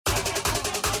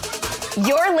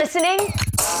You're listening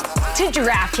to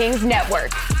DraftKings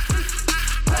Network.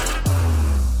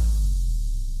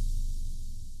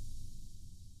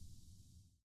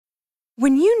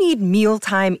 When you need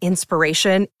mealtime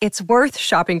inspiration, it's worth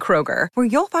shopping Kroger, where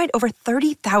you'll find over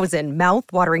 30,000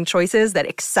 mouth-watering choices that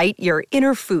excite your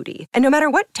inner foodie. And no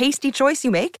matter what tasty choice you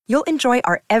make, you'll enjoy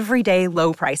our everyday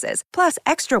low prices, plus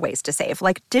extra ways to save,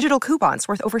 like digital coupons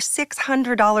worth over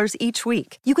 $600 each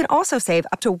week. You can also save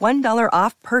up to $1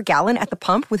 off per gallon at the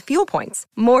pump with fuel points.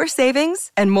 More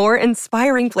savings and more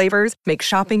inspiring flavors make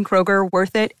shopping Kroger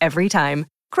worth it every time.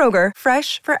 Kroger,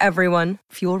 fresh for everyone.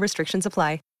 Fuel restrictions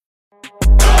apply.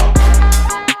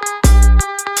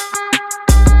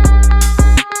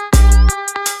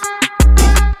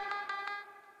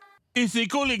 It's the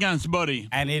Cooligans, buddy.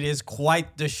 And it is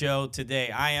quite the show today.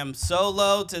 I am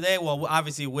solo today. Well,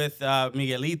 obviously with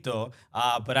Miguelito,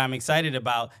 but I'm excited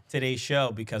about today's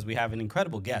show because we have an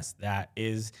incredible guest that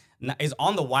is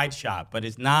on the wide shot, but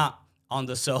is not on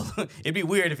the solo. It'd be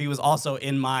weird if he was also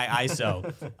in my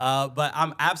ISO. But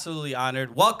I'm absolutely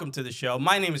honored. Welcome to the show.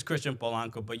 My name is Christian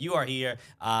Polanco, but you are here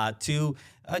to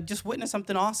just witness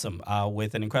something awesome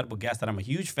with an incredible guest that I'm a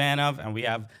huge fan of, and we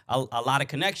have a lot of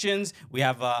connections. We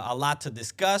have a lot to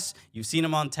discuss. You've seen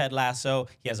him on Ted Lasso.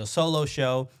 He has a solo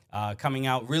show coming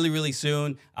out really, really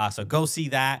soon, so go see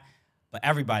that. But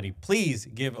everybody, please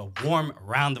give a warm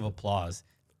round of applause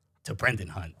to Brendan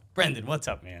Hunt. Brendan, what's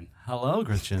up, man? Hello,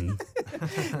 Christian.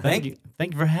 Thank you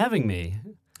for having me.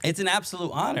 It's an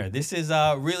absolute honor. This is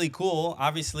really cool.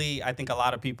 Obviously, I think a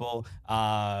lot of people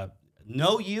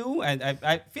know you, and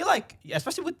I feel like,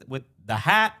 especially with the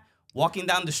hat, walking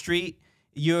down the street,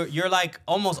 you're like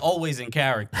almost always in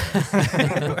character.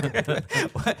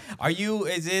 Are you?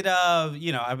 Is it? I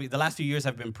mean, the last few years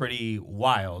have been pretty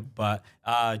wild, but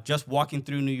just walking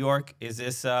through New York, is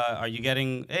this? Are you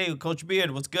getting? Hey, Coach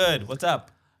Beard, what's good? What's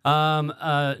up?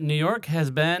 New York has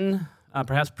been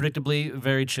perhaps predictably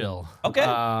very chill. Okay.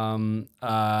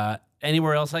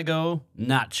 Anywhere else I go,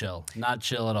 not chill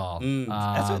at all.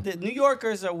 That's what the New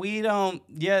Yorkers are. We don't.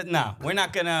 Yeah, no, we're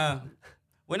not gonna.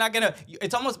 We're not gonna.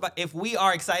 It's almost. If we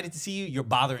are excited to see you, you're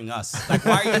bothering us. Like,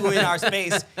 why are you in our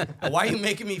space? Why are you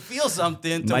making me feel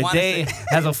something? My day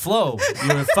has a flow.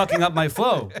 You're fucking up my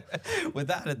flow.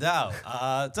 Without a doubt.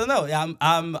 So no,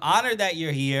 I'm honored that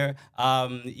you're here.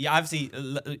 Obviously,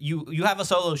 you have a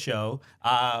solo show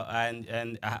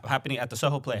and happening at the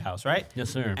Soho Playhouse, right? Yes,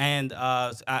 sir. And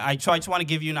I just want to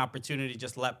give you an opportunity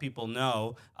just to let people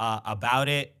know about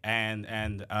it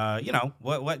and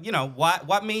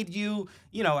what made you.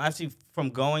 Actually from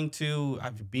going to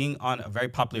being on a very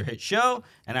popular hit show,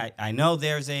 and I know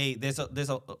there's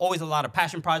always a lot of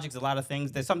passion projects, a lot of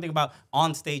things. There's something about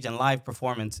on stage and live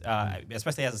performance,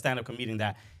 especially as a stand-up comedian,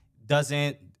 that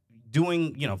doesn't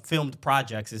doing filmed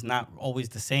projects is not always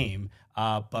the same.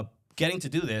 But getting to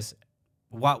do this,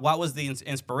 what was the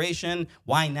inspiration?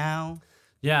 Why now?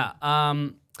 Yeah.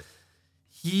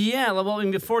 Yeah, well, I mean,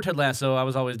 before Ted Lasso, I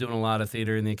was always doing a lot of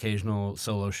theater and the occasional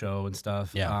solo show and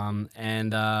stuff. Yeah.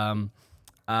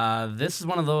 This is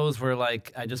one of those where,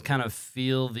 like, I just kind of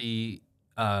feel the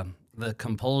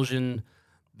compulsion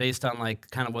based on,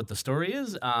 like, kind of what the story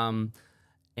is. There's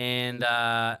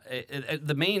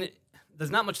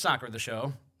not much soccer at the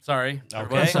show. Sorry.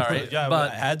 Okay. Sorry. Yeah,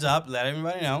 but heads up, let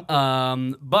everybody know.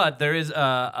 But there is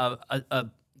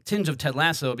a tinge of Ted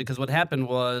Lasso, because what happened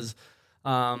was,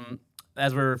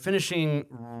 as we're finishing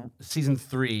season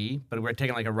 3, but we're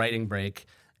taking like a writing break,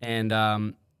 and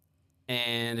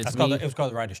it's it was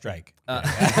called the writer's strike. Oh,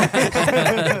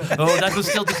 that was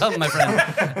still to come, my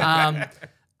friend.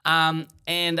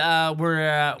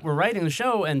 We're writing the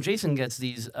show, and Jason gets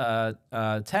these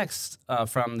texts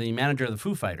from the manager of the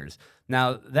Foo Fighters.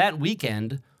 Now that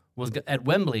weekend at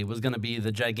Wembley was going to be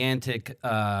the gigantic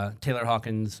Taylor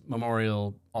Hawkins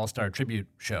Memorial All-Star Tribute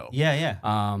show.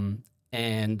 Yeah.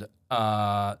 And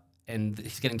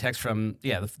he's getting texts from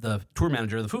the tour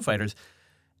manager of the Foo Fighters,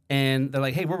 and they're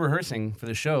like, "Hey, we're rehearsing for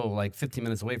the show like 15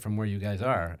 minutes away from where you guys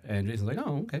are." And Jason's like,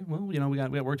 "Oh, okay. Well, we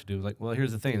got work to do." Like, well,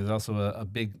 here's the thing: there's also a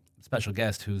big special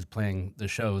guest who's playing the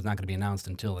show is not going to be announced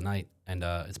until the night, and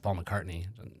it's Paul McCartney.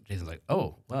 And Jason's like,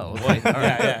 "Oh, well, okay. All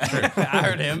right, yeah. Sure. I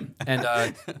heard him." And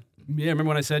remember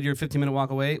when I said you're a 15-minute walk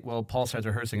away? Well, Paul starts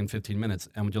rehearsing in 15 minutes,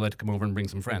 and would you like to come over and bring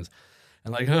some friends?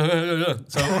 And like,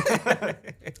 so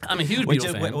I'm a huge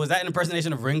Beatles fan. Was that an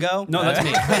impersonation of Ringo? No, that's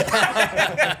me.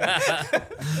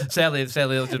 Sadly, it was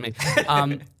just me.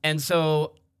 And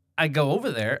so I go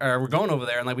over there, or we're going over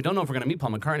there, and like we don't know if we're gonna meet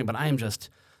Paul McCartney, but I am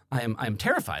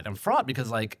terrified. I'm fraught because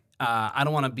like I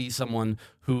don't want to be someone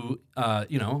who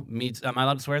meets. Am I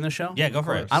allowed to swear in this show? Yeah, go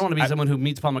for it. I don't want to be someone who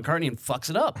meets Paul McCartney and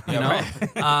fucks it up. You know.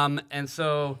 Right. And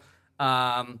so.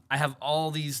 I have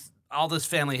all this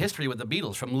family history with the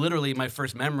Beatles from literally my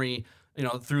first memory,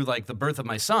 through like the birth of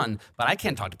my son, but I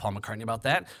can't talk to Paul McCartney about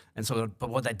that. And so, but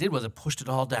what that did was it pushed it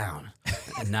all down,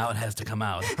 and now it has to come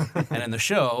out. And in the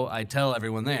show, I tell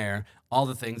everyone there all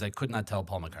the things I could not tell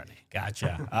Paul McCartney.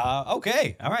 Gotcha.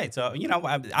 Okay. All right. So,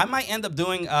 I might end up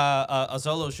doing a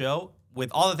solo show with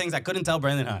all the things I couldn't tell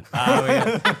Brendan Hunt.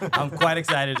 I'm quite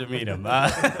excited to meet him.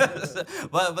 But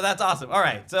that's awesome. All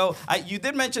right. So you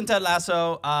did mention Ted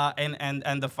Lasso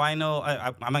and the final,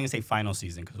 I'm not going to say final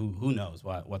season because who knows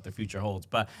what the future holds.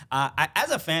 But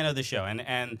as a fan of the show,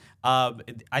 and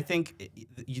I think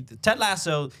Ted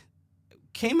Lasso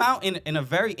came out in a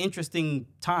very interesting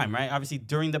time, right? Obviously,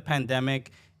 during the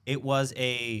pandemic, it was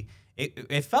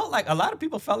it felt like a lot of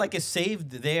people felt like it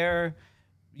saved their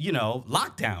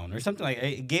lockdown or something like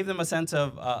it gave them a sense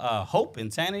of hope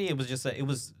and sanity. It was just it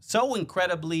was so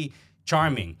incredibly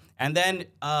charming. And then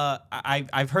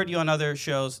I've heard you on other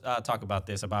shows talk about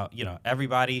this, about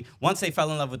everybody once they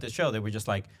fell in love with the show, they were just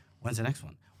like, when's the next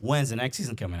one? When's the next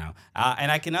season coming out?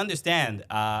 And I can understand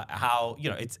how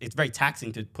it's very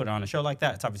taxing to put on a show like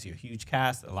that. It's obviously a huge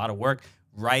cast, a lot of work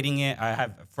writing it. I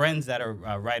have friends that are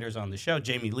writers on the show.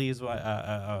 Jamie Lee is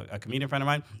a comedian friend of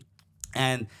mine.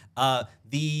 And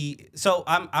so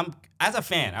I'm as a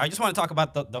fan, I just want to talk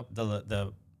about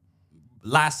the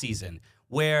last season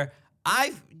where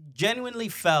I've genuinely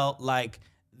felt like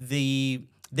I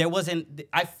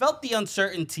felt the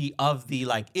uncertainty of the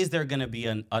is there gonna be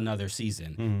another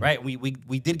season, right?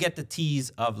 We did get the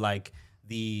tease of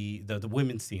the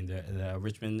women's team, the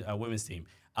Richmond women's team,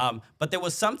 but there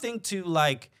was something to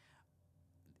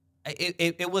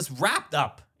it was wrapped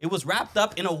up. It was wrapped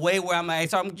up in a way where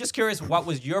so I'm just curious, what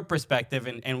was your perspective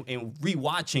in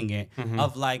rewatching it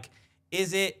of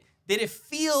did it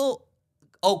feel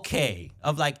okay?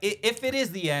 Of if it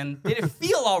is the end, did it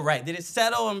feel all right? Did it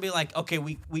settle and be okay,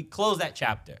 we close that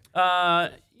chapter?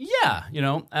 Yeah,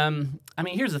 I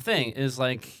mean, here's the thing is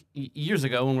years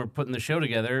ago when we were putting the show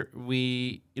together,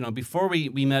 we, before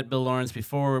we met Bill Lawrence,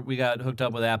 before we got hooked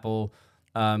up with Apple,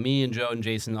 me and Joe and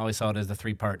Jason always saw it as the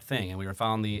 3-part thing, and we were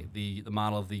following the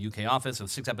model of the UK Office of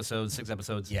 6 episodes,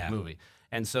 movie.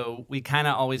 And so we kind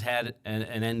of always had an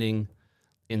ending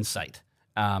in sight.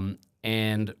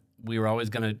 And we were always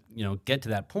going to, get to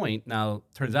that point. Now,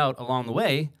 turns out along the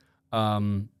way,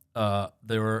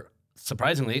 there were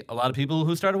surprisingly a lot of people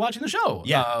who started watching the show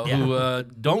who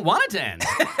don't want it to end.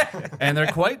 And they're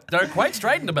quite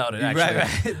strident about it,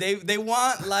 actually. Right. They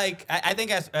want I think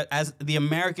as the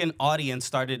American audience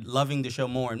started loving the show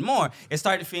more and more, it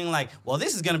started feeling well,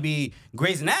 this is going to be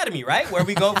Grey's Anatomy, right? Where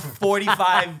we go for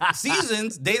 45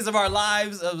 seasons, Days of Our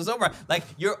Lives, over.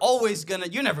 You're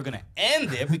never going to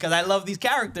end it because I love these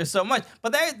characters so much.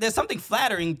 But there's something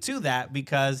flattering to that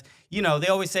because they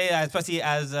always say, especially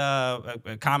as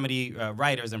comedy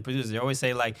writers and producers, they always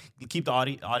say you keep the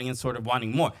audience sort of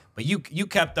wanting more. But you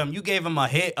kept them. You gave them a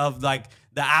hit of the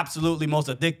absolutely most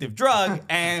addictive drug,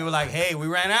 and we're hey, we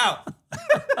ran out.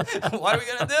 What are we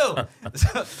gonna do?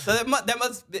 So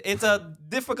it's a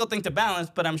difficult thing to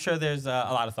balance, but I'm sure there's a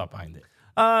lot of thought behind it.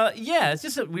 Yeah, it's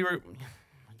just that we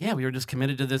were just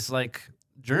committed to this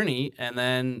journey, and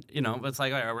then it's all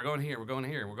right, we're going here,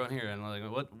 and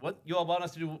what you all want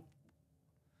us to do.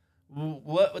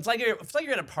 What it's like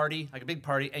you're at a party, a big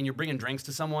party, and you're bringing drinks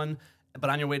to someone, but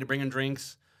on your way to bringing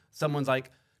drinks, someone's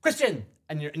like, Christian,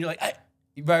 and you're like,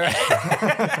 right.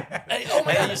 Hey, oh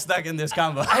my God, you're stuck in this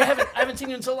combo. I haven't seen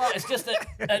you in so long. It's just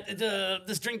that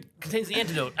this drink contains the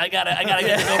antidote. I gotta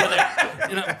get this over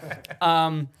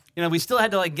there. We still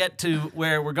had to get to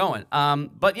where we're going.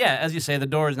 But yeah, as you say, the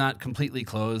door is not completely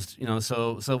closed.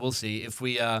 So we'll see if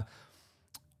we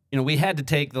we had to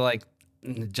take the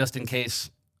just in case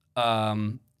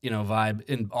vibe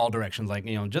in all directions.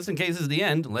 Just in case it's the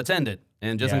end, let's end it.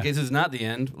 And just in case it's not the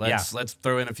end, let's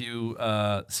throw in a few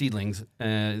seedlings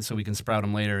so we can sprout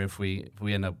them later if we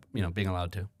end up being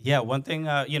allowed to. Yeah, one thing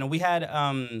we had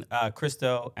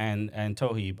Christo and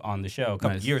Tohib on the show a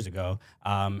couple years ago,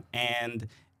 and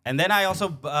then I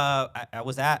also I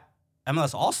was at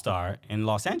MLS All-Star in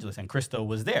Los Angeles, and Christo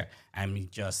was there, and we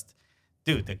just.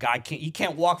 Dude, the guy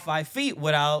can't walk 5 feet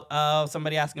without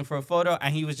somebody asking for a photo,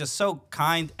 and he was just so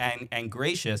kind and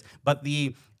gracious. But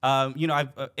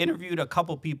I've interviewed a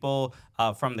couple people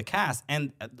from the cast,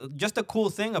 and just a cool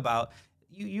thing about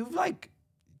you've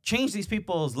change these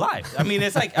people's lives. I mean,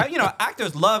 it's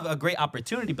actors love a great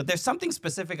opportunity, but there's something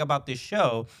specific about this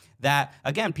show that,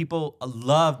 again, people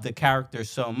love the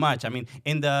characters so much. I mean,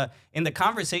 in the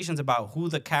conversations about who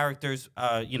the characters,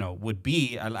 would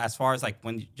be, as far as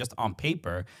when just on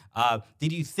paper,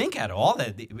 did you think at all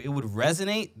that it would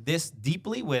resonate this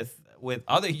deeply with with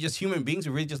other just human beings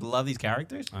who really just love these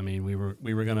characters? I mean, we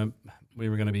were gonna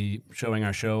be showing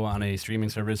our show on a streaming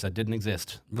service that didn't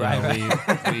exist. We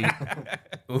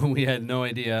had no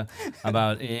idea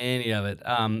about any of it.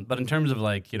 But in terms of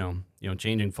like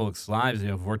changing folks' lives,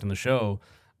 who've worked on the show,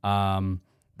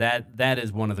 that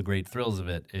is one of the great thrills of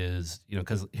it. Is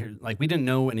because we didn't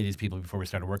know any of these people before we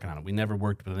started working on it. We never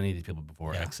worked with any of these people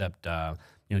before, except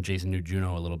Jason knew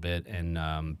Juno a little bit,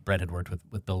 and Brett had worked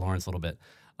with Bill Lawrence a little bit.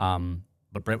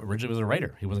 But Brett originally was a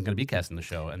writer. He wasn't going to be cast in the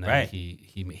show, and then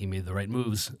he made the right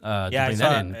moves to bring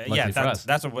that in. Luckily for us.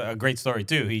 That's a great story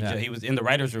too. He was in the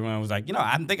writers' room and was like,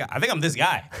 I think I'm this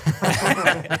guy,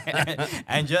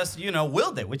 and just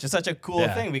willed it, which is such a cool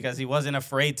thing because he wasn't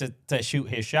afraid to shoot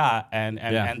his shot and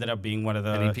ended up being one of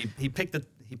the. And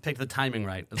he picked the timing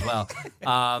right as well.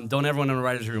 Don't everyone in the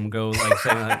writers' room go like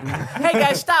saying, "Hey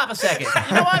guys, stop a second.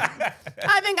 You know what?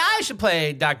 I think I should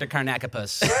play Dr.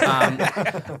 Karnakopoulos."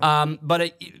 But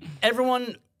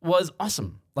everyone was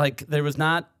awesome. Like there was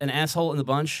not an asshole in the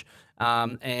bunch,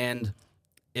 and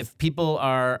if people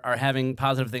are having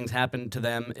positive things happen to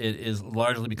them, it is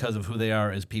largely because of who they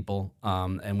are as people,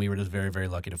 and we were just very, very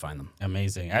lucky to find them.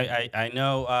 Amazing. I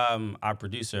know our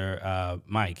producer,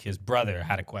 Mike, his brother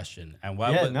had a question. And he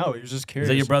was just curious.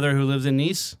 Is that your brother who lives in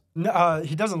Nice? No,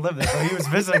 he doesn't live there, but he was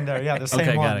visiting there. Yeah, the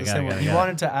same one. He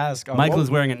wanted to ask. Michael is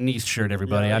wearing a Nice shirt,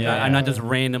 everybody. I'm not just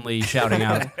randomly shouting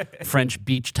out French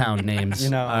beach town names.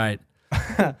 All right.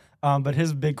 But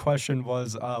his big question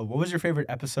was, what was your favorite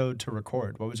episode to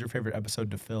record? What was your favorite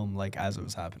episode to film, like, as it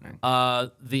was happening?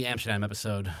 The Amsterdam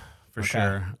episode, for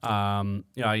sure.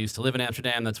 I used to live in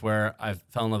Amsterdam. That's where I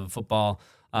fell in love with football.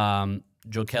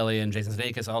 Joe Kelly and Jason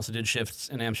Sudeikis also did shifts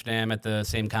in Amsterdam at the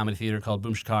same comedy theater called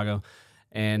Boom Chicago.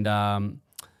 And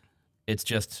it's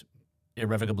just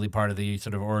irrevocably part of the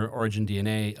sort of origin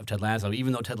DNA of Ted Lasso,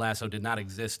 even though Ted Lasso did not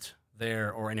exist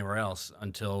there or anywhere else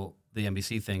until the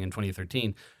NBC thing in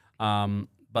 2013.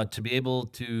 But to be able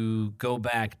to go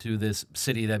back to this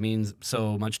city that means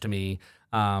so much to me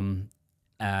and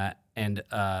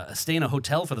stay in a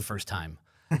hotel for the first time.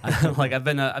 Like I've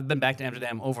been back to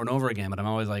Amsterdam over and over again, but I'm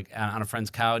always like on a friend's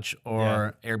couch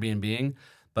or Airbnb-ing.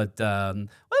 But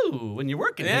when you're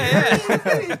working here,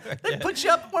 they put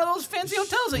you up in one of those fancy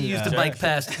hotels that you used to bike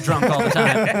past drunk all the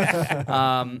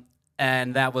time.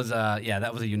 And that was a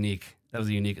unique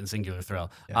and singular thrill.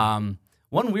 Yeah.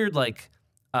 One weird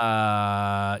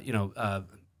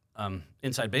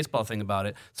inside baseball thing about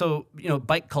it. So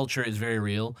bike culture is very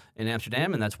real in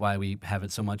Amsterdam, and that's why we have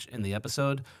it so much in the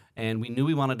episode. And we knew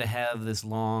we wanted to have this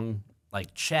long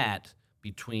chat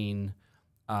between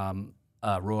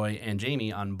Roy and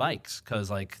Jamie on bikes, because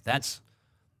that's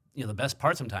the best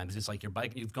part sometimes. It's like your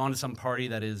bike, you've gone to some party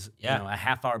that is a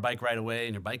half-hour bike ride away,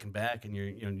 and you're biking back, and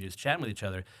you're just chatting with each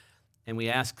other. And we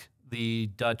ask the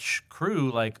Dutch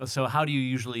crew, so how do you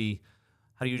usually,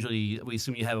 we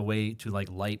assume you have a way to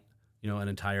light an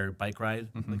entire bike ride.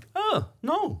 Mm-hmm.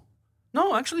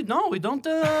 No, actually, no, we don't.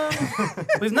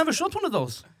 We've never shot one of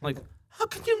those. How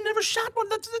could you never shot one?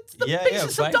 That's the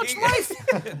basis of Dutch life.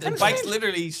 The bike's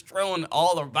literally strewn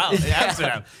all about in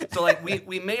Amsterdam. So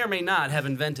we may or may not have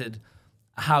invented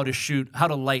how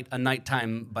to light a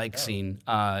nighttime bike scene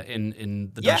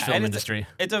in the Dutch film industry.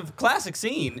 It's a classic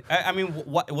scene. I mean,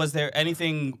 what was there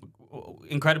anything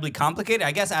incredibly complicated?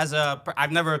 I guess I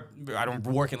don't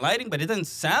work in lighting, but it doesn't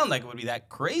sound like it would be that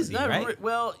crazy, right?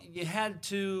 Well, you had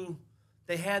to.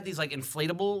 They had these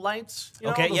inflatable lights,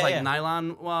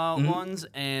 nylon ones,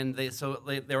 and they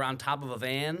were on top of a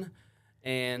van,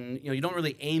 and you don't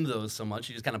really aim those so much.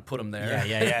 You just kind of put them there.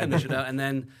 Yeah. And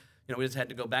then we just had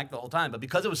to go back the whole time. But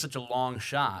because it was such a long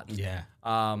shot,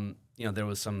 there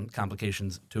was some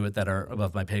complications to it that are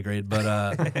above my pay grade.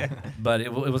 But but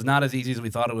it was not as easy as we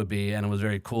thought it would be, and it was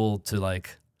very cool to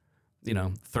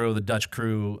throw the Dutch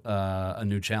crew a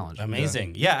new challenge.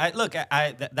 Amazing.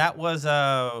 That was.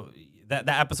 That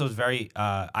episode was very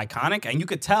iconic, and you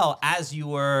could tell as you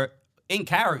were in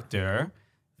character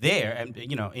there, and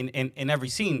in every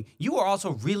scene, you were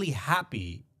also really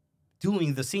happy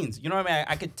doing the scenes. You know what I mean?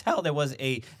 I could tell there was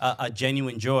a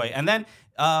genuine joy. And then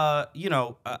I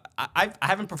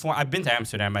haven't performed. I've been to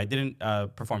Amsterdam. I didn't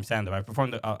perform stand-up. I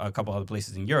performed a couple other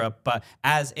places in Europe, but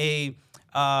as a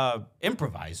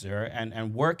improviser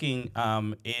and working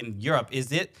in Europe,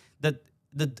 is it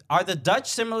are the Dutch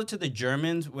similar to the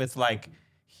Germans with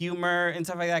humor and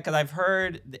stuff like that? Because I've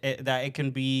heard that it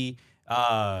can be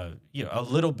a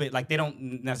little bit they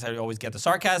don't necessarily always get the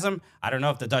sarcasm. I don't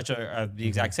know if the Dutch are the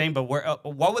exact same, but what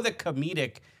were the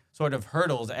comedic sort of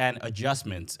hurdles and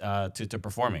adjustments to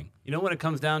performing? What it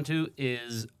comes down to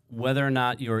is whether or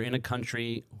not you're in a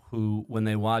country who, when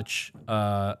they watch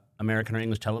a American or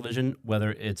English television,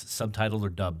 whether it's subtitled or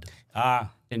dubbed.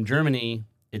 Ah, In Germany,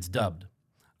 it's dubbed.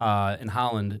 In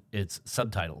Holland, it's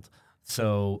subtitled.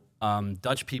 So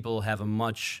Dutch people have a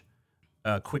much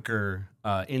quicker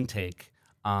intake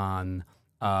on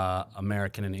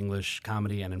American and English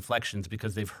comedy and inflections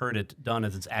because they've heard it done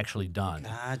as it's actually done.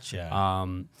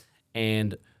 gotcha.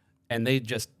 And they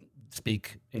just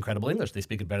speak incredible English. They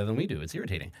speak it better than we do. It's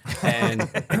irritating. And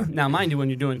now, mind you, when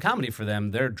you're doing comedy for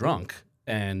them, they're drunk,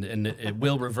 and it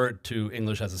will revert to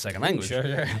English as a second language.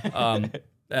 Sure.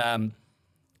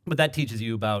 But that teaches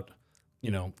you about,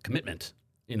 commitment.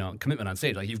 Commitment on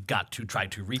stage. Like, you've got to try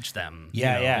to reach them.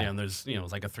 Yeah. And there's, it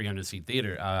was like a 300-seat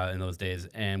theater in those days,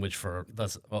 and which for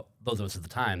those of us at the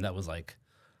time, that was like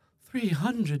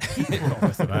 300 people.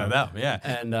 Yeah.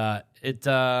 And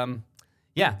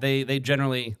they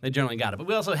generally got it. But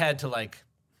we also had to, like,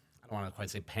 I don't want to quite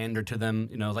say pander to them.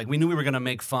 Like, we knew we were going to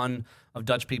make fun of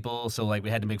Dutch people, so like we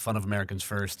had to make fun of Americans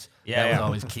first. That was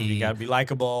always key. You gotta be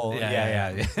likable.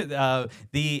 Yeah.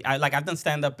 I've done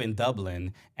stand up in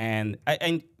Dublin, and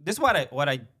this is what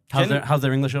I. How's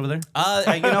their English over there?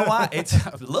 You know what? It's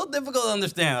a little difficult to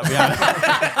understand, I'll be honest.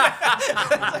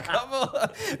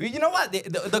 You know what?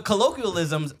 The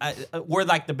colloquialisms were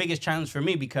like the biggest challenge for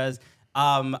me because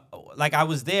I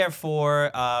was there for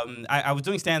I was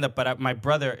doing stand up, but my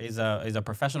brother is a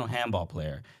professional handball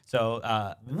player. So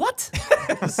What?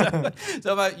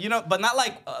 but not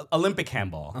like Olympic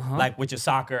handball, like which is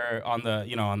soccer on the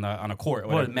on a court. Or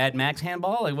What, whatever. Mad Max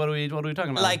handball? Like, what are we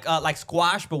talking about? Like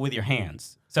squash, but with your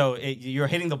hands. So you're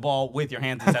hitting the ball with your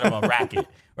hands instead of a racket,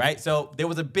 right? So there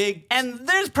was a big And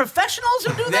there's professionals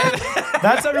who do that?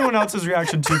 That's everyone else's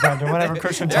reaction to Brandon. Whenever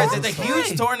Christian tells There's us a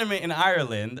huge tournament in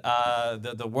Ireland,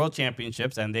 the World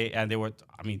Championships, and they were.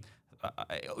 I mean,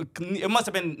 it must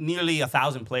have been nearly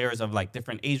 1,000 players of like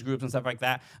different age groups and stuff like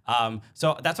that.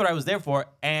 So that's what I was there for,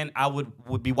 and I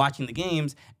would be watching the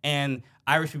games, and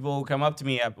Irish people would come up to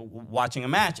me watching a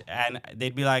match, and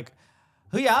they'd be like,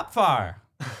 "Who you up for?"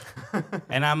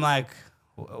 And I'm like,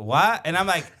 "What?" And I'm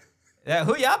like,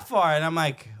 "Who you up for?" And I'm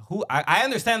like, "Who?" I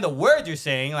understand the word you're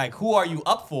saying, like, "Who are you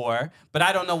up for?" But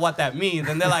I don't know what that means.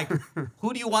 And they're like,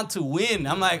 "Who do you want to win?"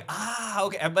 I'm like,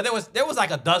 okay. But there was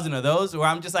like a dozen of those where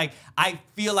I'm just like, I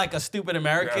feel like a stupid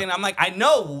American. Yeah. I'm like, I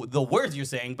know the words you're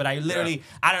saying, but I literally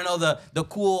I don't know the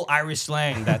cool Irish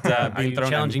slang that's being thrown. Are you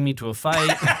challenging me to a fight?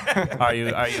 Are you?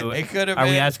 It could have Are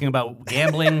been. we asking about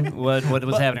gambling? What's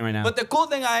happening right now? But the cool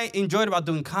thing I enjoyed about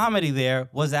doing comedy there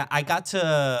was that I got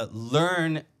to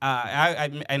learn.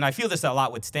 And I feel this a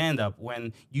lot with stand-up.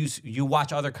 When you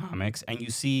watch other comics and you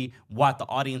see what the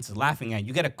audience is laughing at,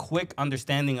 you get a quick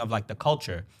understanding of like the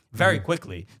culture very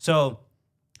quickly. So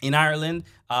in Ireland,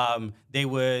 there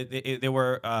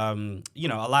were a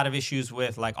lot of issues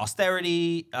with like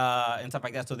austerity and stuff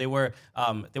like that. So they were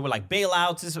like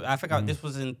bailouts. I forgot this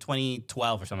was in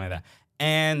 2012 or something like that,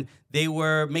 and they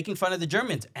were making fun of the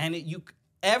Germans. And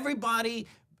everybody.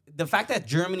 The fact that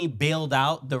Germany bailed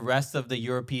out the rest of the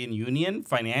European Union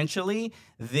financially,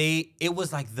 it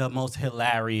was like the most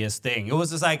hilarious thing. It was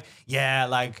just like, we're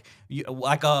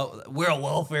a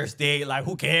welfare state, like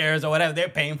who cares or whatever, they're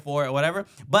paying for it or whatever.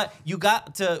 But you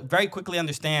got to very quickly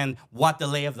understand what the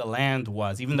lay of the land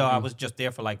was, even though I was just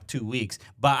there for like 2 weeks.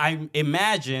 But I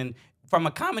imagine from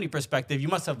a comedy perspective, you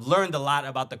must have learned a lot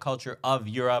about the culture of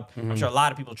Europe. I'm sure a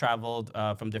lot of people traveled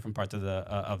from different parts of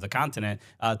the continent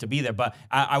to be there. But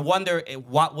I wonder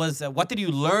what did you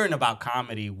learn about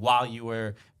comedy while you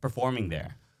were performing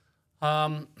there?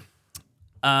 The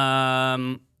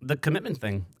commitment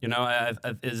thing,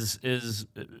 is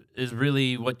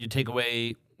really what you take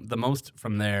away the most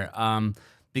from there.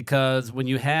 Because when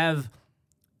you have,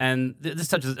 and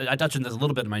I touched on this a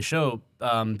little bit in my show,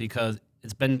 because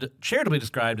it's been charitably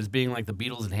described as being like the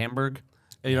Beatles in Hamburg.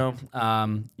 You're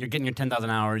getting your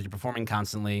 10,000 hours, you're performing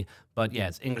constantly, but yeah,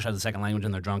 it's English as a second language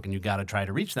and they're drunk and you got to try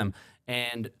to reach them.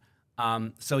 And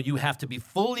so you have to be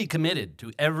fully committed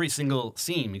to every single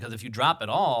scene, because if you drop at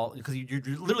all, because you're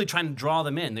literally trying to draw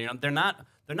them in. They're not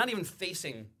even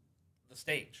facing the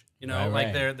stage.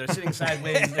 Right. They're sitting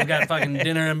sideways, they've got fucking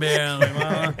dinner and beer,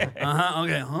 like,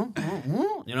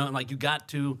 like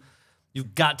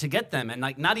you've got to get them, and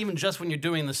like not even just when you're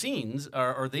doing the scenes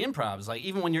or the improvs, like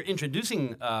even when you're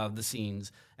introducing the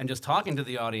scenes and just talking to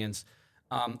the audience,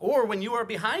 or when you are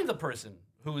behind the person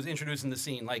who is introducing the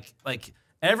scene, like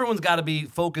everyone's got to be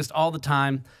focused all the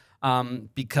time,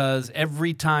 because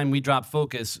every time we drop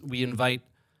focus, we invite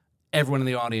everyone in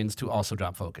the audience to also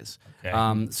drop focus.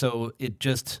 Okay. So it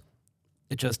just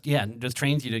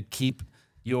trains you to keep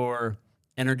your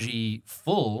energy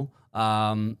full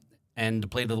and to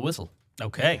play to the whistle.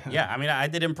 Okay. Yeah. I mean, I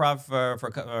did improv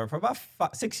for about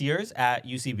 6 years at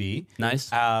UCB.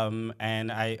 Nice.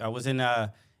 And I was in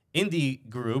a indie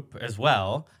group as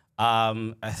well.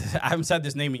 I haven't said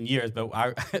this name in years, but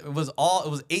it was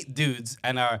 8 dudes,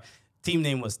 and our team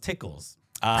name was Tickles.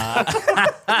 And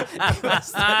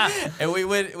we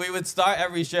would start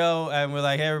every show, and we're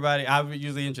like, hey everybody. I would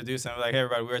usually introduce them, like, hey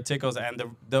everybody, we're Tickles, and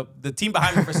the team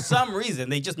behind me, for some reason,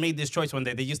 they just made this choice one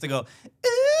day. They used to go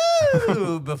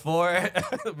ooh before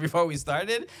we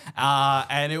started,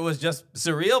 and it was just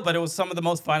surreal, but it was some of the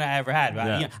most fun I ever had.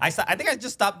 Yeah. You know, I think I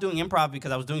just stopped doing improv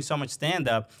because I was doing so much stand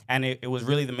up, and it was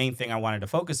really the main thing I wanted to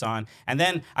focus on. And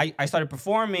then I started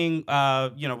performing.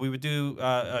 We would do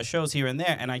shows here and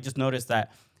there, and I just noticed that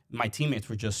my teammates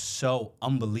were just so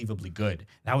unbelievably good.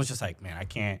 And I was just like, man,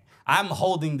 I'm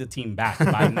holding the team back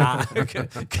by not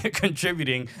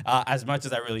contributing as much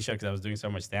as I really should because I was doing so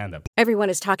much stand-up. Everyone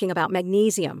is talking about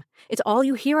magnesium. It's all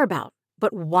you hear about.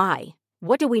 But why?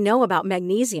 What do we know about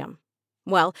magnesium?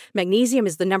 Well, magnesium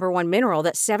is the #1 mineral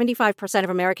that 75% of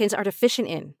Americans are deficient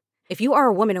in. If you are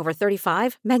a woman over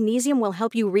 35, magnesium will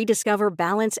help you rediscover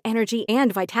balance, energy,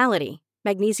 and vitality.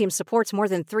 Magnesium supports more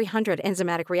than 300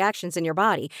 enzymatic reactions in your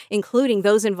body, including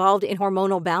those involved in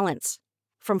hormonal balance.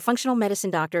 From functional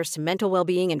medicine doctors to mental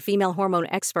well-being and female hormone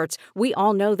experts, we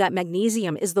all know that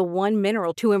magnesium is the one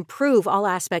mineral to improve all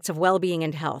aspects of well-being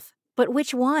and health. But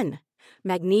which one?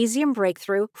 Magnesium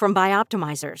Breakthrough from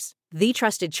Bioptimizers, the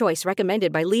trusted choice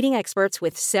recommended by leading experts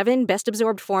with 7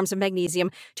 best-absorbed forms of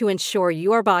magnesium to ensure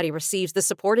your body receives the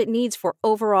support it needs for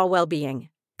overall well-being.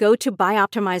 Go to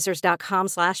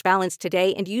bioptimizers.com/balance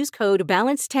today and use code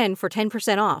BALANCE10 for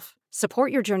 10% off.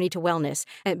 Support your journey to wellness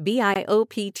at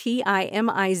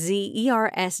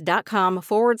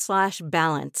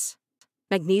bioptimizers.com/balance.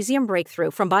 Magnesium Breakthrough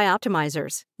from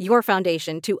Bioptimizers, your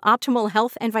foundation to optimal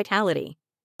health and vitality.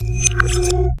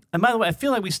 And by the way, I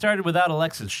feel like we started without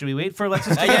Alexis. Should we wait for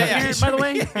Alexis to Yeah. get here, by the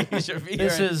way? You should be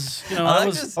This here. is,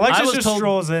 Alexis I was just told,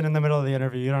 strolls in the middle of the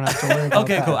interview. You don't have to worry about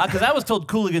okay, that. cool. Because I was told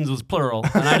Cooligans was plural,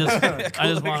 and I just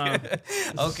want to.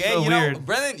 Okay, so you know, weird.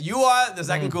 Brennan, you are the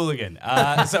second Cooligan.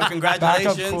 So Backup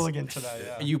congratulations. Cooligan today.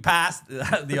 Yeah. You passed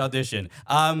the audition.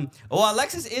 Well,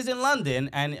 Alexis is in London,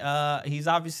 and he's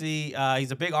obviously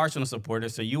he's a big Arsenal supporter.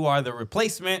 So you are the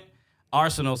replacement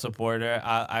Arsenal supporter.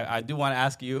 I do want to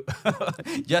ask you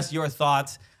just your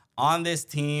thoughts on this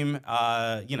team.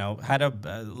 Had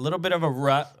a little bit of a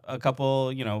rut, a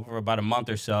couple, for about a month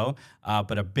or so,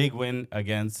 but a big win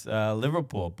against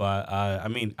Liverpool. But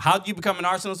how did you become an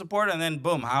Arsenal supporter? And then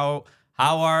boom, how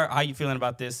are you feeling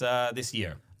about this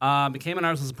year? Became an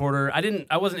Arsenal supporter.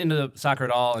 I wasn't into soccer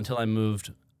at all until I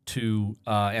moved to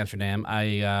Amsterdam.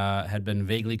 I had been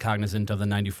vaguely cognizant of the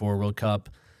 '94 World Cup,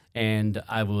 and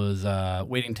I was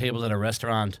waiting tables at a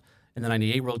restaurant in the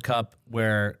 '98 World Cup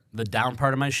where the down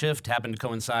part of my shift happened to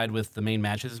coincide with the main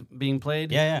matches being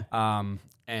played. Yeah. Our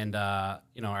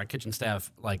kitchen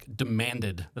staff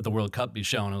demanded that the World Cup be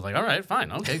shown. I was like, all right, fine,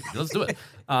 okay, let's do it.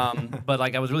 But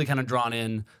I was really kind of drawn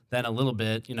in then a little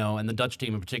bit, and the Dutch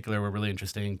team in particular were really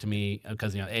interesting to me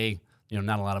because not a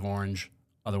lot of orange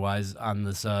otherwise on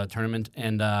this tournament,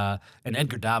 and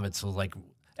Edgar Davids will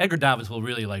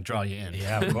really draw you in.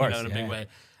 Yeah, of course, in a big way.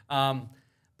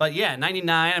 But yeah,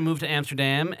 '99, I moved to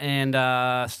Amsterdam, and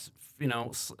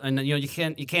you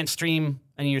can't stream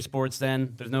any of your sports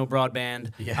then. There's no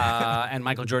broadband. Yeah. And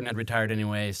Michael Jordan had retired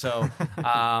anyway, so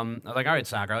I was like, all right,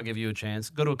 soccer, I'll give you a chance.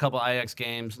 Go to a couple Ajax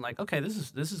games. I'm like, okay,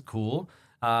 this is cool.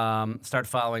 Start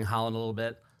following Holland a little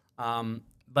bit,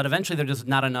 but eventually there's just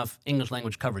not enough English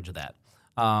language coverage of that.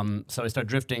 So I started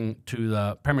drifting to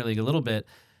the Premier League a little bit,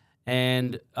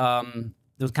 and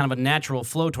there was kind of a natural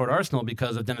flow toward Arsenal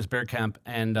because of Dennis Bergkamp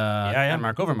and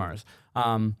Mark Overmars.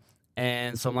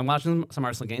 And so I'm watching some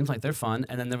Arsenal games, they're fun.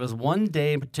 And then there was one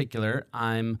day in particular,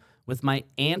 I'm with my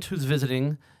aunt who's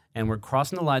visiting, and we're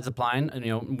crossing the Leidse line,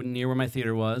 near where my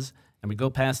theater was, and we go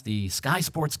past the Sky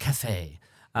Sports Cafe.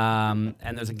 And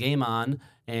there's a game on,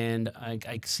 and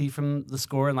I see from the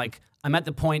score, and I'm at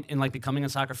the point in becoming a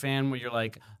soccer fan where you're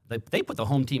they put the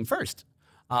home team first.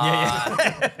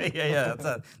 Yeah.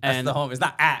 That's the home. It's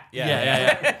not at.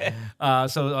 Yeah.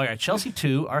 So Chelsea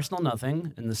 2, Arsenal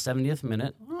nothing in the 70th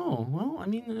minute. Oh well,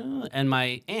 and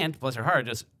my aunt, bless her heart,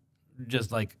 just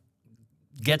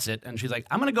gets it, and she's like,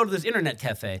 I'm gonna go to this internet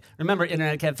cafe. Remember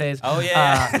internet cafes? Oh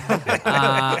yeah.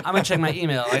 I'm gonna check my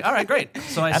email. All right, great.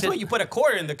 So That's when you put a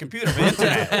quarter in the computer for the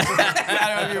internet. I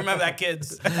don't know if you remember that,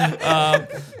 kids.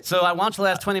 So I watched the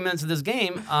last 20 minutes of this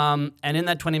game, and in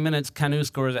that 20 minutes, Kanu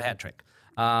scores a hat trick.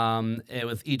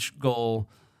 With each goal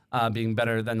being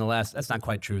better than the last. That's not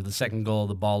quite true. The second goal,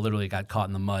 the ball literally got caught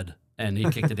in the mud, and he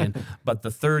kicked it in. But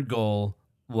the third goal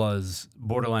was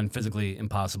borderline physically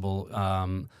impossible,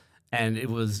 and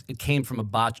it came from a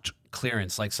botched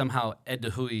clearance. Like somehow Ed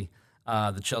DeHuey,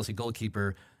 the Chelsea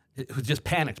goalkeeper, who just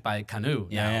panicked by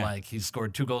Kanu. Like he's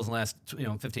scored 2 goals in the last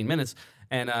 15 minutes,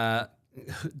 and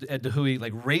Ed DeHuey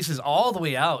like races all the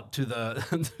way out to the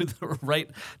to the right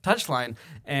touchline,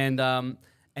 and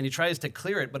he tries to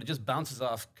clear it, but it just bounces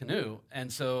off Kanu,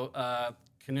 and so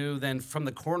Kanu then from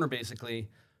the corner basically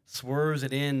swerves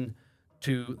it in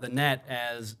to the net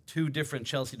as 2 different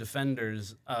Chelsea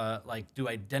defenders like do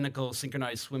identical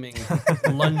synchronized swimming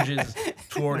lunges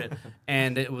toward it,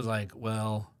 and it was like,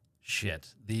 well,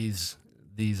 shit, these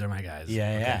are my guys.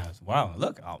 Yeah. Wow,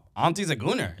 look, Auntie's a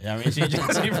gooner. I mean, she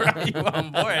brought you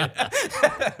on board.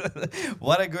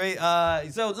 What a great.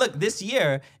 So look, this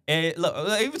year,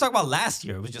 even talk about last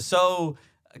year. It was just so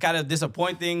kind of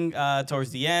disappointing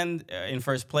towards the end, in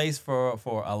first place for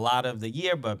a lot of the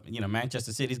year. But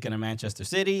Manchester City's gonna Manchester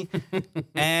City,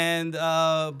 and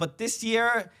but this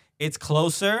year it's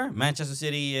closer. Manchester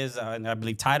City is, I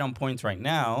believe, tied on points right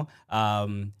now.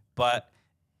 But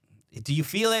do you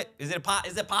feel it? Is it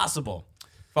possible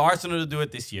for Arsenal to do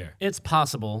it this year? It's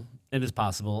possible. It is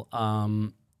possible.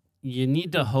 You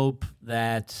need to hope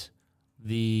that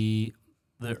the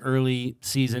early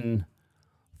season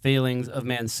failings of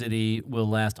Man City will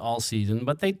last all season,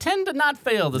 but they tend to not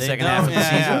fail the second half of the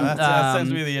season. Yeah, that tends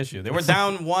to be the issue. They were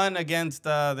down 1 against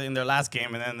in their last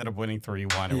game and ended up winning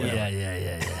 3-1 or whatever.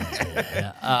 Yeah.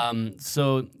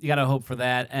 So you got to hope for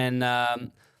that. And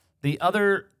the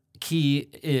other key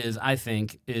is, I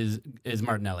think, is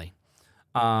Martinelli.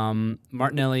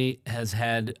 Martinelli has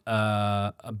had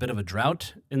a bit of a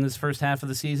drought in this first half of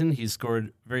the season. He's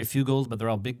scored very few goals, but they're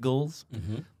all big goals.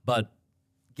 Mm-hmm. But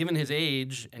given his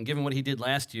age and given what he did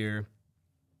last year,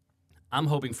 I'm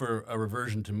hoping for a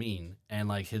reversion to mean. And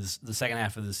like the second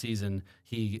half of the season,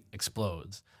 he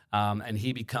explodes. And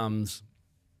he becomes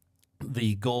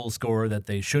the goal scorer that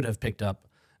they should have picked up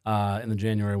in the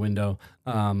January window,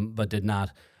 but did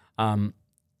not.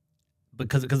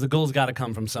 Because the goals got to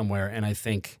come from somewhere, and I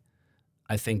think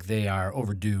they are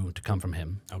overdue to come from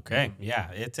him. Okay, yeah,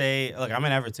 look. I'm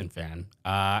an Everton fan,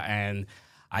 and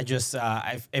I just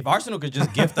if Arsenal could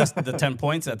just gift us the 10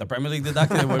 points that the Premier League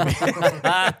deducted, it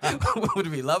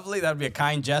would be lovely. That'd be a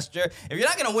kind gesture. If you're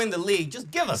not gonna win the league,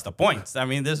 just give us the points. I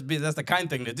mean, that's the kind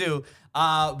thing to do.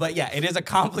 But yeah, it is a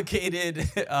complicated,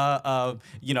 sort of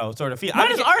feel. Why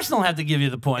does Arsenal have to give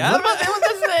you the points? What about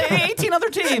 18 other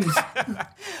teams?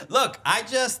 Look, I'm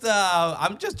just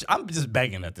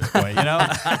begging at this point,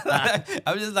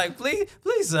 I'm just like,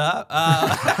 please, sir,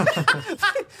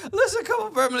 let's a couple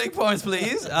Premier League points,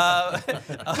 please.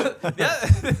 The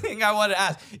other thing I wanted to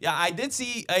ask, I did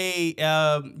see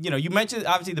you mentioned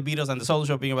obviously the Beatles and the solo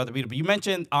show being about the Beatles, but you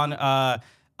mentioned on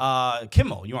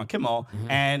Kimmel,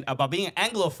 mm-hmm. and about being an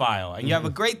Anglophile, and you have a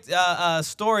great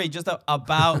story just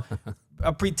about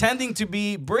pretending to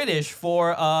be British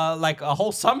for like a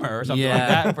whole summer or something like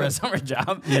that for a summer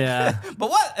job. Yeah.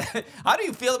 But how do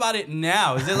you feel about it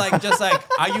now? Is it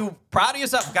are you proud of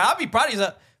yourself? I'll be proud of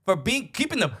yourself for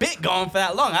keeping the bit going for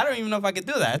that long. I don't even know if I could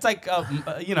do that. It's like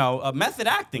a method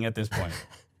acting at this point.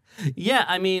 Yeah,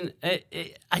 I mean,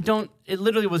 it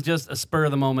literally was just a spur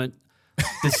of the moment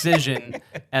decision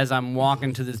as I'm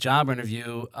walking to this job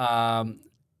interview.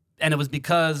 And it was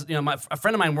because, a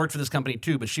friend of mine worked for this company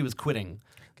too, but she was quitting.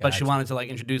 Gotcha. But she wanted to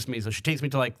introduce me. So she takes me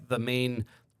to the main,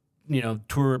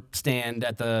 tour stand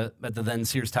at the then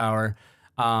Sears Tower.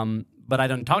 But I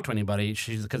don't talk to anybody.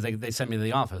 Because they sent me to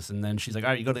the office. And then she's like, all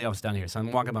right, you go to the office down here. So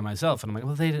I'm walking by myself and I'm like,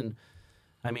 well, they don't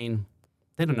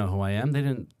know who I am. They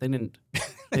didn't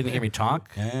hear me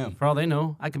talk. Damn. For all they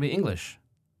know, I could be English.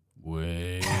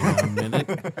 Wait a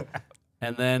minute.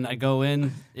 And then I go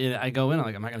in, I'm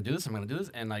like, am I going to do this? I'm going to do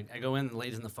this. And I go in, and the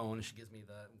lady's on the phone, and she gives me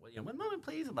the, 1 moment,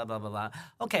 please, blah, blah, blah, blah.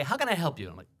 Okay, how can I help you?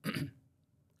 I'm like,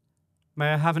 may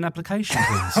I have an application,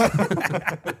 please?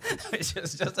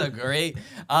 It's just a great,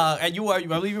 and I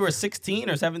believe you were 16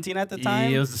 or 17 at the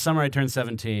time? Yeah, it was the summer I turned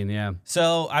 17, yeah.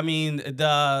 So, I mean,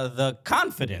 the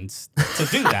confidence to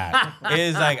do that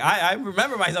is I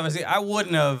remember myself, I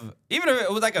wouldn't have, even if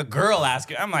it was like a girl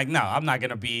asking, I'm like, no, I'm not going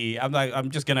to be,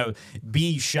 I'm just going to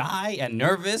be shy and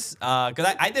nervous. Cause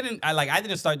I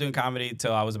didn't start doing comedy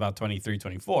until I was about 23,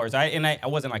 24. So I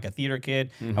wasn't like a theater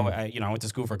kid. Mm-hmm. I went to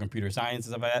school for computer science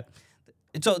and stuff like that.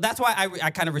 So that's why I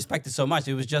kind of respect it so much.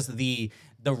 It was just the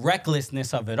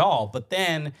recklessness of it all. But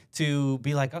then to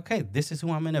be like, okay, this is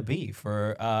who I'm going to be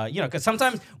for, because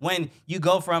sometimes when you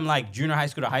go from junior high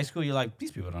school to high school, you're like,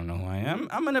 these people don't know who I am.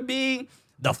 I'm going to be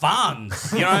the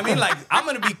Fonz. You know what I mean? Like, I'm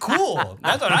going to be cool.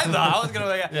 That's what I thought. I was going to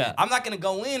like, Yeah. I'm not going to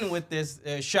go in with this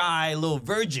shy little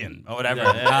virgin or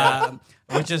whatever,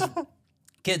 which is...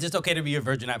 Kids, it's okay to be a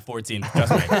virgin at 14.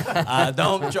 Trust me.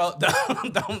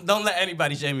 Don't let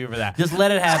anybody shame you for that. Just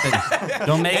let it happen.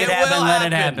 Don't make it happen. Let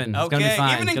it happen. It's gonna be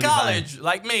fine. Even in It's gonna be college,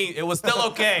 like me, it was still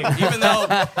okay. Even though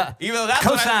that's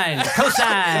Cosine.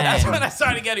 That's when I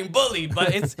started getting bullied.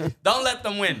 But don't let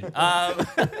them win. So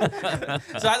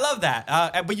I love that.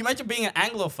 But you mentioned being an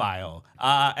Anglophile,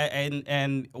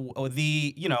 and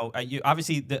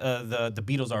obviously the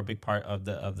Beatles are a big part of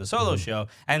the solo show,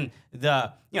 and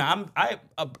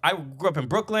I grew up in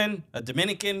Brooklyn, a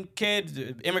Dominican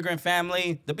kid, immigrant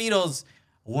family. The Beatles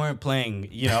weren't playing,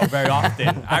 very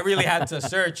often. I really had to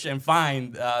search and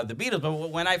find the Beatles. But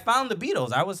when I found the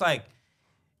Beatles, I was like,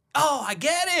 oh, I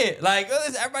get it. Like,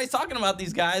 everybody's talking about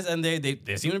these guys, and they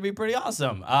seem to be pretty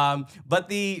awesome.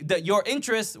 But your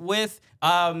interest with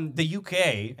the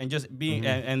UK and just being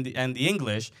and the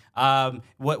English,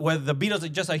 were the Beatles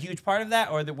just a huge part of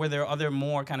that, or were there other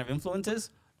more kind of influences?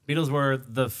 Beatles were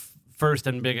the first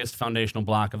and biggest foundational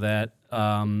block of that.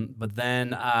 But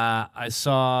then I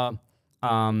saw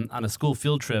on a school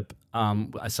field trip,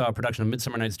 I saw a production of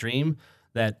Midsummer Night's Dream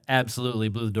that absolutely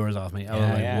blew the doors off me. I was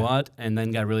like, what? And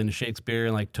then got really into Shakespeare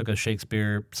and took a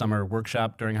Shakespeare summer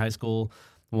workshop during high school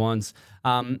once.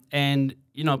 And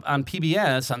on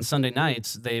PBS on Sunday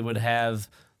nights, they would have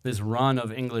this run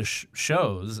of English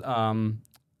shows.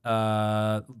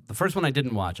 The first one I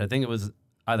didn't watch. I think it was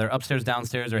either Upstairs,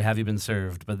 Downstairs, or Have You Been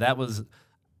Served? But that was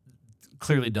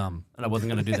clearly dumb, and I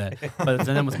wasn't going to do that. But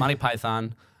then it was Monty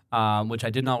Python, which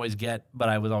I didn't always get, but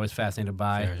I was always fascinated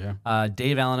by. Sure.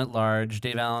 Dave Allen at Large.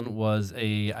 Dave Allen was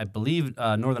I believe,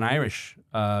 Northern Irish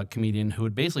comedian who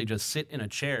would basically just sit in a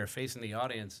chair facing the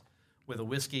audience with a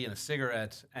whiskey and a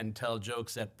cigarette and tell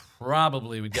jokes that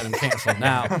probably would get him canceled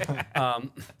now,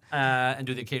 and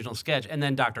do the occasional sketch. And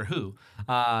then Doctor Who.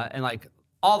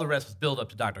 All the rest was build up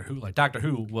to Doctor Who. Like, Doctor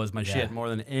Who was my shit more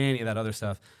than any of that other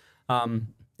stuff.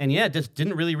 Just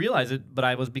didn't really realize it, but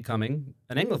I was becoming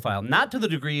an Anglophile. Not to the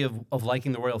degree of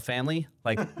liking the royal family.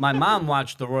 Like, my mom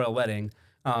watched The Royal Wedding,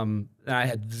 and I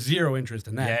had zero interest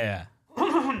in that.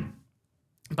 Yeah.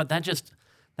 But that just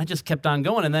kept on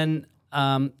going. And then,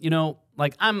 I'm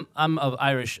of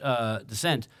Irish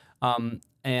descent, and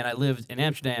I lived in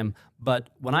Amsterdam.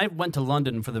 But when I went to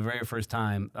London for the very first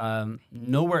time,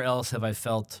 nowhere else have I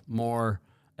felt more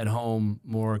at home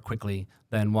more quickly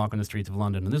than walking the streets of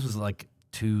London. And this was like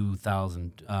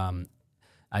 2000. I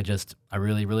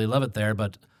really, really love it there.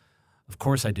 But of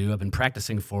course I do. I've been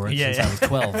practicing for it since I was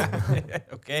 12.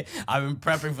 Okay. I've been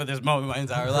prepping for this moment my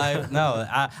entire life. No,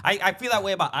 I feel that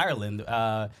way about Ireland.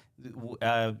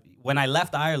 When I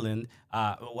left Ireland,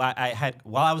 while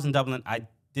I was in Dublin, I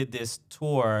did this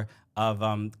tour of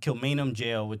Kilmainham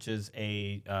Jail, which is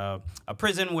a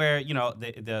prison where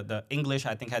the English,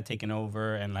 I think, had taken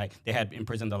over, and they had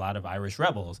imprisoned a lot of Irish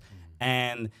rebels.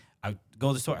 And I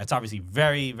go to the tour. It's obviously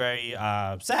very, very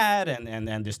sad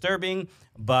and disturbing,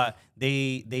 but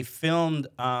they filmed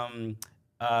In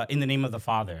the Name of the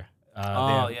Father.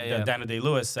 The Daniel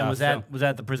Day-Lewis. Was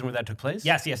that the prison where that took place?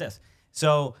 Yes.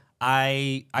 So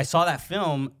I saw that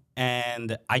film,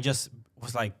 and I just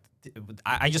was like,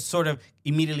 I just sort of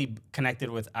immediately connected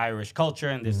with Irish culture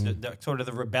and this the sort of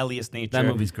the rebellious nature. That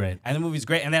movie's great. And the movie's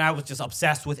great. And then I was just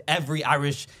obsessed with every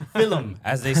Irish film,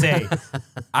 as they say. Did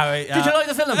you like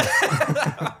the film?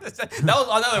 That was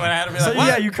another one I had to be like, So what?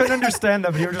 yeah, you couldn't understand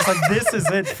that, but you were just like, this is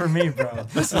it for me, bro.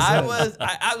 I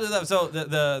was so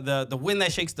the Wind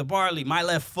That Shakes the Barley, My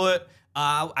Left Foot.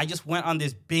 I just went on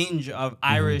this binge of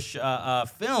Irish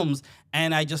films,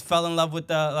 and I just fell in love with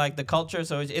the culture.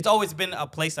 So it's always been a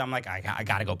place I'm like, I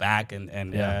gotta go back, and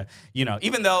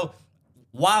even though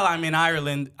while I'm in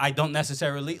Ireland, I don't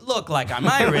necessarily look like I'm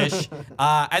Irish.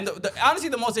 And honestly,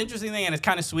 the most interesting thing, and it's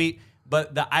kind of sweet,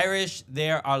 but the Irish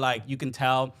there are you can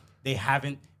tell they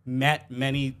haven't met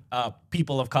many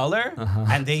people of color,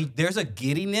 and there's a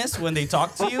giddiness when they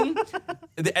talk to you.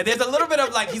 There's a little bit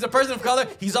of he's a person of color.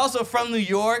 He's also from New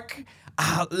York.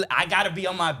 I gotta be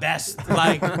on my best.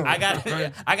 I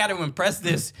gotta impress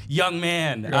this young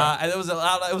man. And it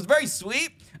was very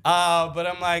sweet. But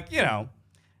I'm like,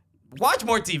 watch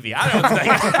more TV. I don't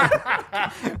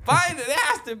know. Find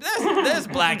there's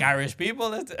black Irish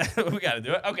people. We gotta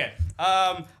do it. Okay.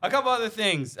 A couple other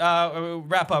things.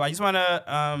 Wrap up. I just want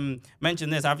to mention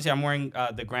this. Obviously, I'm wearing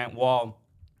the Grant Wall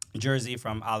jersey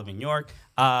from Olive, New York.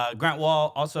 Grant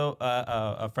Wall, also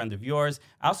a friend of yours.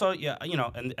 Also,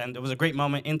 and it was a great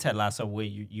moment in Ted Lasso where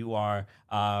you are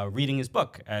reading his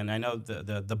book. And I know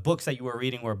the books that you were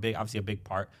reading were obviously a big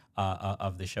part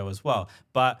of the show as well.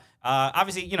 But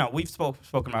obviously, we've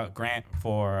spoken about Grant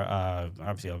for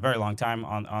obviously a very long time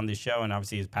on this show, and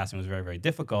obviously his passing was very, very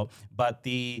difficult. But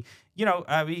can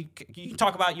you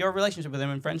talk about your relationship with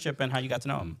him and friendship and how you got to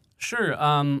know him? Sure.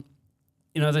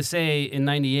 As I say, in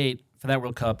 '98 for that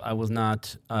World Cup, I was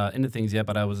not into things yet,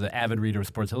 but I was an avid reader of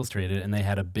Sports Illustrated, and they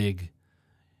had a big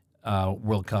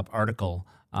World Cup article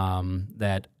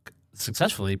that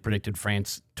successfully predicted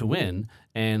France to win,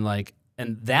 and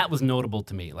that was notable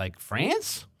to me. Like,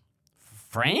 France,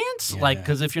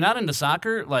 because if you're not into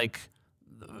soccer,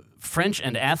 French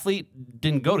and athlete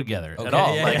didn't go together at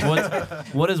all.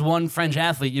 What is one French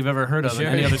athlete you've ever heard of in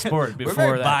any other sport before We're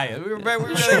very that? biased. We're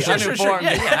really uninformed.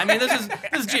 Yeah. I mean, this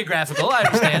is geographical. I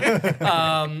understand.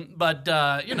 But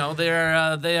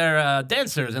they are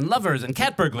dancers and lovers and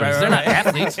cat burglars. They're not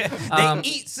athletes. They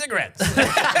eat cigarettes. That's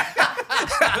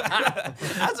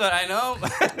what I know.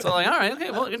 So all right, okay.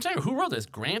 Well, who wrote this?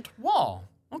 Grant Wall.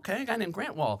 Okay, a guy named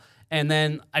Grant Wall. And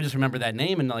then I just remember that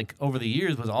name, and over the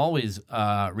years was always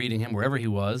reading him wherever he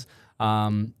was.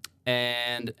 And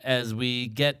as we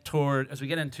get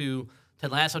into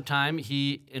Ted Lasso time,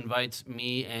 he invites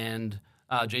me and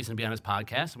Jason to be on his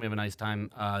podcast, and we have a nice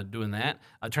time doing that.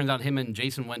 It turns out him and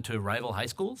Jason went to rival high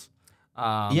schools.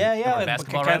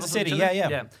 Basketball Kansas City.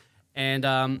 Yeah. And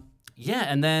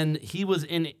and then he was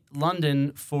in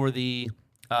London for the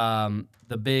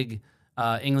big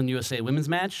England-USA women's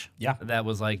match. Yeah. That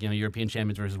was European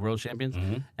champions versus world champions.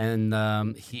 Mm-hmm. And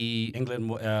England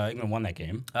won that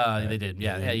game. They did.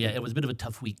 Yeah. It was a bit of a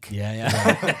tough week. Yeah.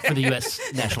 For the U.S.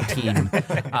 national team.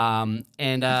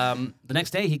 The next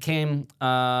day he came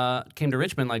to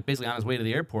Richmond, basically on his way to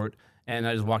the airport, and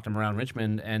I just walked him around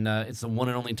Richmond, and it's the one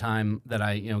and only time that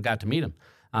I got to meet him.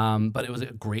 But it was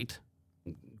a great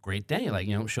day.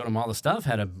 Showed him all the stuff.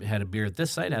 Had a beer at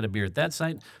this site. Had a beer at that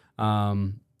site.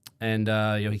 And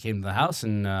he came to the house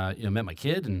and met my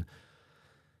kid, and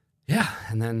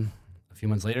and then a few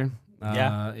months later,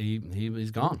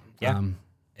 he's gone. Yeah,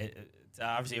 it's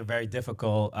obviously a very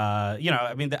difficult. I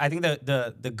think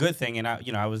the good thing, and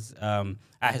I was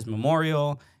at his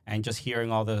memorial and just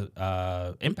hearing all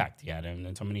the impact he had,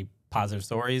 and so many positive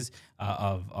stories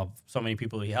of so many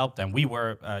people he helped, and we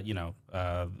were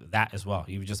that as well.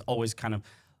 He was just always kind of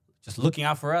just looking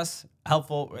out for us,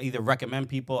 helpful, either recommend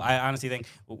people. I honestly think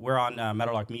we're on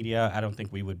Meadowlark Media. I don't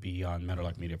think we would be on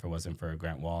Meadowlark Media if it wasn't for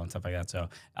Grant Wall and stuff like that. So,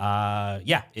 I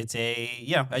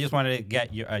just wanted to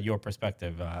get your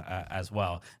perspective as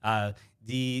well.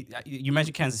 You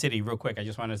mentioned Kansas City real quick. I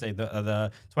just wanted to say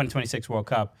the 2026 World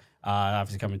Cup,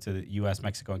 obviously coming to the U.S.,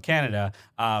 Mexico, and Canada.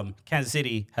 Kansas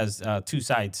City has 2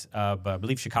 sites, but I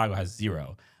believe Chicago has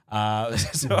 0.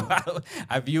 So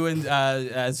I view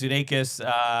Sudeikis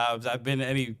I've been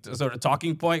any sort of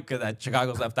talking point because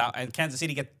Chicago's left out, and Kansas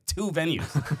City get 2 venues.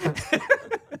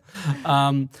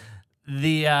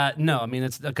 No, I mean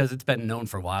it's because it's been known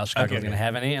for a while. Chicago's going to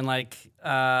have any, and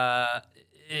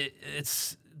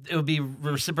it would be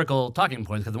reciprocal talking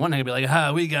points because the one thing would be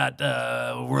like, we got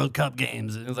World Cup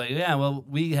games, and it's like, yeah, well,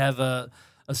 we have a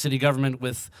city government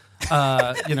with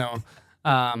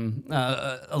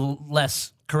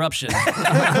less corruption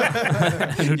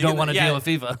who don't want to deal with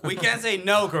FIFA. We can't say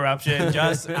no corruption,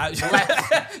 just less.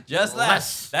 Just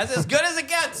less. That's as good as it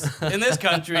gets in this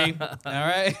country. All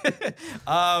right.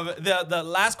 The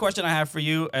last question I have for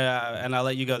you, and I'll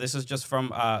let you go. This is just from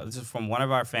one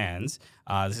of our fans.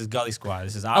 This is Gully Squad.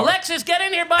 This is our Alexis, get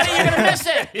in here, buddy. You're gonna miss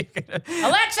it.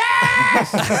 Alexis.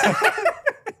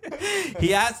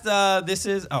 He asked, this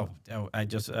is, I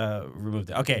just removed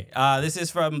it. Okay, this is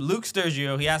from Luke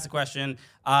Sturgio. He asked a question,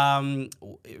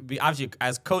 obviously,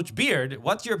 as Coach Beard,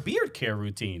 what's your beard care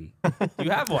routine? Do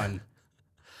you have one?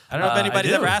 I don't know if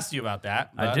anybody's ever asked you about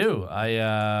that. I do.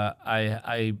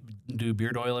 I do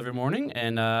beard oil every morning,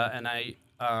 and my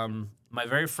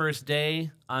very first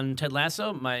day on Ted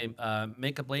Lasso, my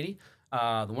makeup lady,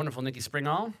 the wonderful Nikki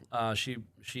Springall,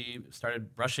 she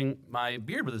started brushing my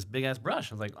beard with this big-ass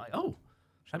brush. I was like, oh,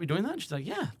 should I be doing that? She's like,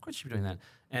 yeah, of course you should be doing that.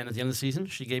 And at the end of the season,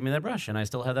 she gave me that brush, and I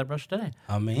still have that brush today.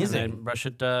 Amazing. And I brush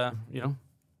it, because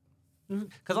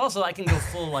also I can go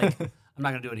full, I'm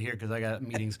not going to do it here because I got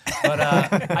meetings, but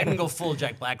I can go full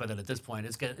Jack Black with it at this point.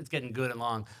 It's getting good and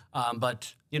long.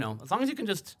 But, as long as you can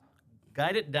just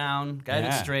guide it down, guide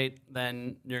it straight,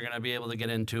 then you're going to be able to get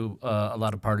into a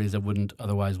lot of parties that wouldn't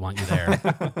otherwise want you there.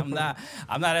 I'm not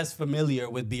as familiar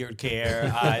with beard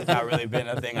care. It's not really been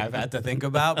a thing I've had to think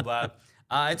about, but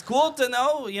It's cool to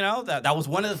know, that was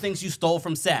one of the things you stole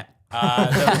from set.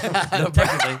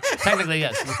 Technically,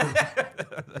 yes.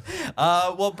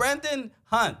 Well, Brendan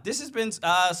Hunt, this has been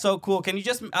so cool. Can you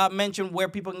just mention where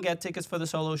people can get tickets for the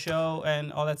solo show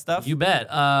and all that stuff? You bet.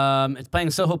 It's playing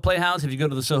Soho Playhouse. If you go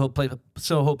to the Soho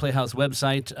Playhouse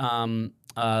website,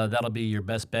 that'll be your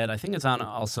best bet. I think it's on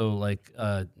also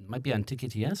might be on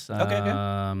TKTS.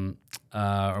 Okay.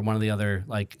 Or one of the other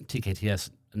TKTS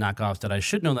knockoffs that I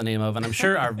should know the name of, and I'm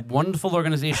sure are wonderful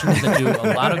organizations that do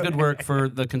a lot of good work for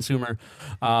the consumer.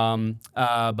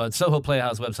 But Soho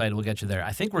Playhouse website will get you there.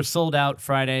 I think we're sold out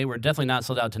Friday. We're definitely not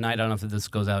sold out tonight. I don't know if this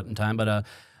goes out in time, but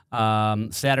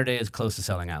Saturday is close to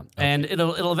selling out, and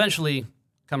it'll eventually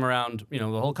come around, the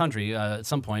whole country at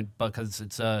some point because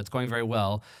it's going very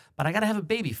well. But I gotta have a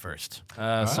baby first,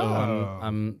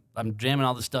 so I'm jamming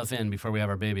all this stuff in before we have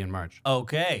our baby in March.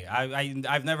 Okay,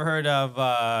 I've never heard of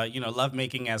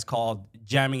lovemaking as called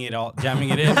jamming it in. But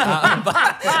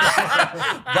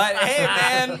hey,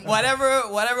 man,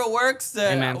 whatever works.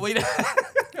 Hey, man.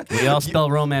 We all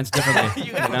spell romance differently.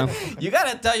 You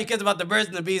gotta tell your kids about the birds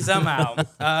and the bees somehow.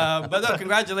 But no,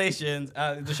 congratulations.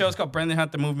 The show's called Brendan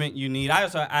Hunt, the Movement You Need. I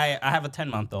have a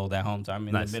 10-month-old at home, so I'm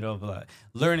in the middle of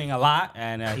learning a lot,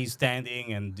 and he's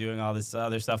standing and doing all this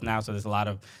other stuff now. So there's a lot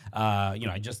of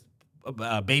I just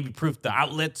baby-proofed the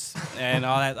outlets and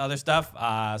all that other stuff.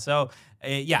 So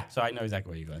I know exactly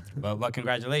where you're going through. But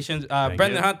congratulations.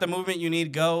 Brendan Hunt, the Movement You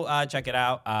Need. Go check it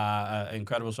out.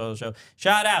 Incredible solo show.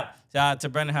 Shout out to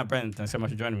Brendan Hunt. Brendan, thanks so much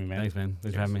for joining me, man. Thanks, man.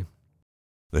 Thanks for having me.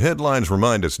 The headlines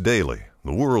remind us daily,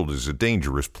 the world is a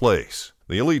dangerous place.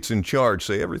 The elites in charge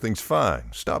say everything's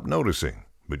fine, stop noticing.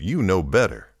 But you know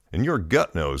better. And your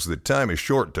gut knows that time is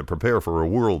short to prepare for a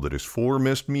world that is 4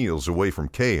 missed meals away from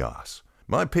chaos.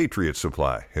 My Patriot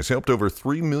Supply has helped over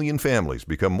 3 million families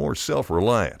become more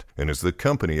self-reliant and is the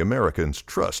company Americans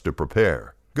trust to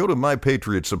prepare. Go to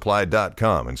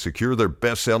MyPatriotSupply.com and secure their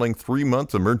best-selling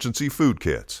 3-month emergency food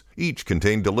kits. Each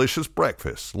contain delicious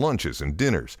breakfasts, lunches, and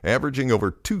dinners, averaging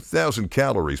over 2,000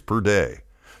 calories per day.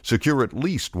 Secure at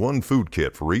least 1 food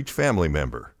kit for each family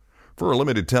member. For a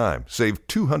limited time, save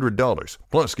 $200,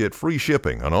 plus get free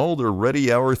shipping on all their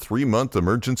Ready Hour 3-month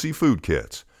emergency food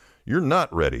kits. You're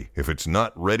not ready if it's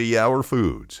not Ready Hour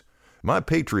Foods. My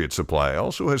Patriot Supply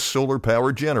also has solar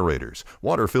power generators,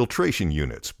 water filtration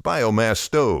units, biomass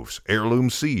stoves,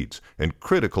 heirloom seeds, and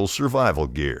critical survival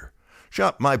gear.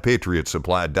 Shop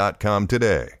MyPatriotSupply.com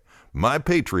today.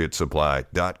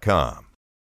 MyPatriotSupply.com.